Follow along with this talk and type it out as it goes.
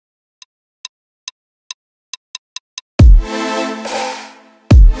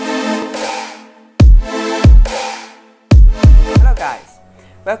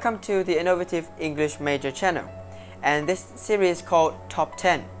Welcome to the Innovative English Major channel, and this series called Top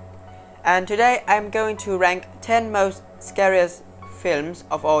 10. And today I'm going to rank 10 most scariest films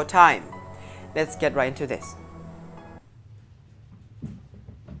of all time. Let's get right into this.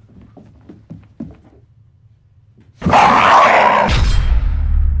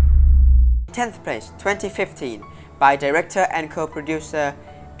 10th place, 2015, by director and co-producer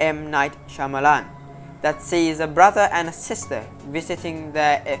M. Night Shyamalan, that sees a brother and a sister visiting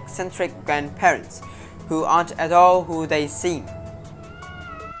their eccentric grandparents, who aren't at all who they seem.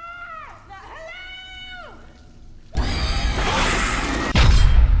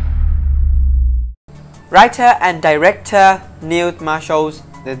 Writer and director Neil Marshall's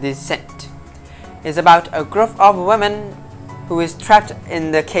The Descent is about a group of women who is trapped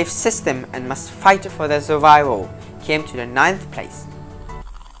in the cave system and must fight for their survival. Came to the 9th place.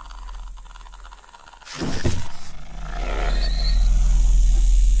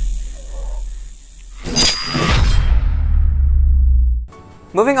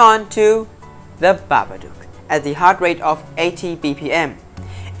 Moving on to The Babadook at the heart rate of 80 BPM.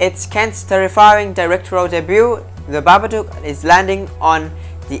 Its Kent's terrifying directorial debut, The Babadook is landing on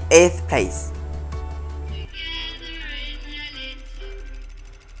the 8th place.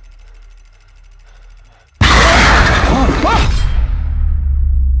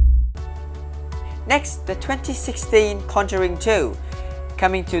 Next, the 2016 Conjuring 2,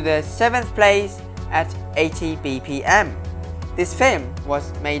 coming to the 7th place at 80 BPM. This film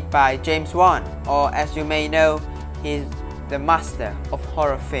was made by James Wan, or as you may know, he's the master of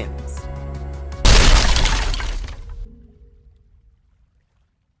horror films.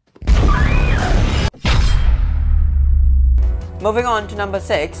 Moving on to number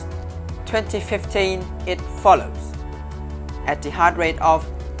 6, 2015 It Follows, at the heart rate of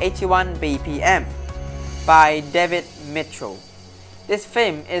 81 BPM, by David Mitchell. This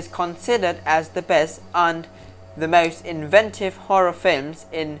film is considered as the best and the most inventive horror films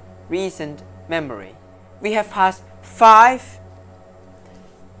in recent memory. We have passed five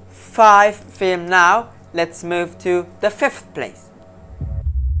films now. Let's move to the 5th place.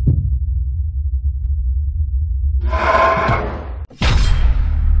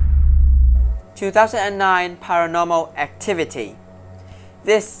 (2009) Paranormal Activity.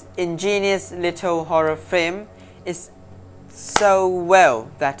 This ingenious little horror film is so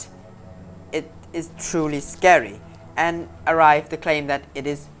well that it is truly scary, and arrived the claim that it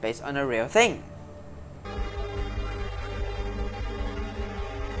is based on a real thing.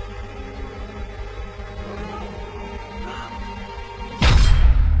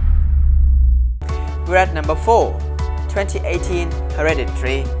 We're at number 4, 2018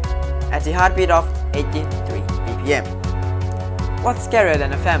 Hereditary, at the heartbeat of 83 BPM. What's scarier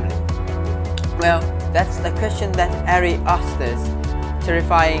than a family? Well, that's the question that Ari Aster's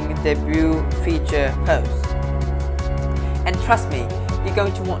terrifying debut feature pose. And trust me, you're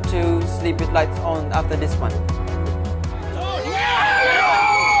going to want to sleep with lights on after this one.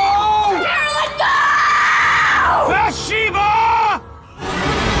 Bathsheba!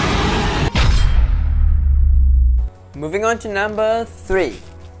 Moving on to number 3,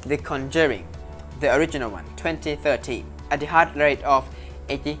 The Conjuring, the original one, 2013, at the heart rate of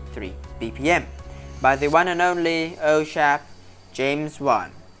 83 BPM, by the one and only old chap James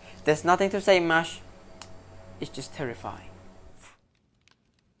Wan. There's nothing to say much, it's just terrifying.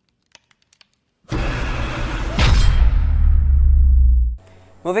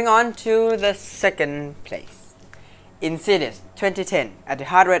 Moving on to the 2nd place, Insidious, 2010, at the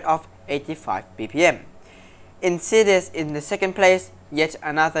heart rate of 85 BPM. Insidious in the 2nd place, yet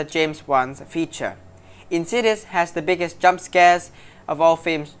another James Wan's feature. Insidious has the biggest jump scares of all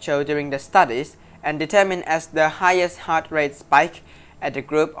films shown during the studies, and determined as the highest heart rate spike at a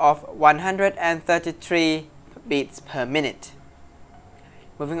group of 133 beats per minute.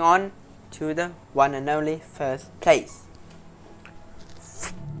 Moving on to the one and only 1st place.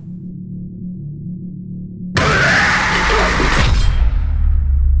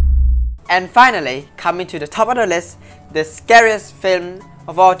 And finally, coming to the top of the list, the scariest film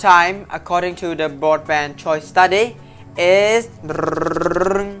of all time, according to the Broadband Choice study, is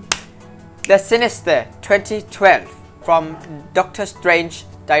The Sinister, 2012, from Doctor Strange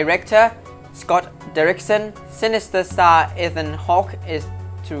director Scott Derrickson. Sinister star Ethan Hawke is a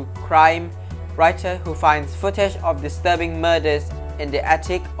true crime writer who finds footage of disturbing murders in the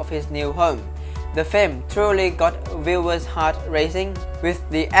attic of his new home. The film truly got viewers' heart racing, with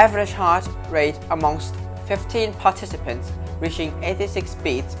the average heart rate amongst 15 participants reaching 86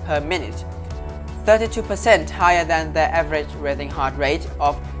 beats per minute, 32% higher than the average resting heart rate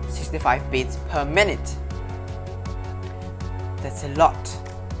of 65 beats per minute. That's a lot.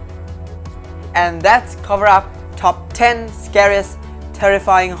 And that's cover up top 10 scariest,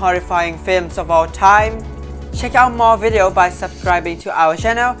 terrifying, horrifying films of all time. Check out more videos by subscribing to our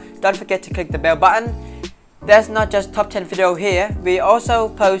channel. Don't forget to click the bell button. There's not just top 10 video here, we also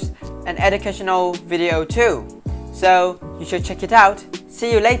post an educational video too. So you should check it out.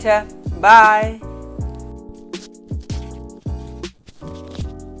 See you later. Bye.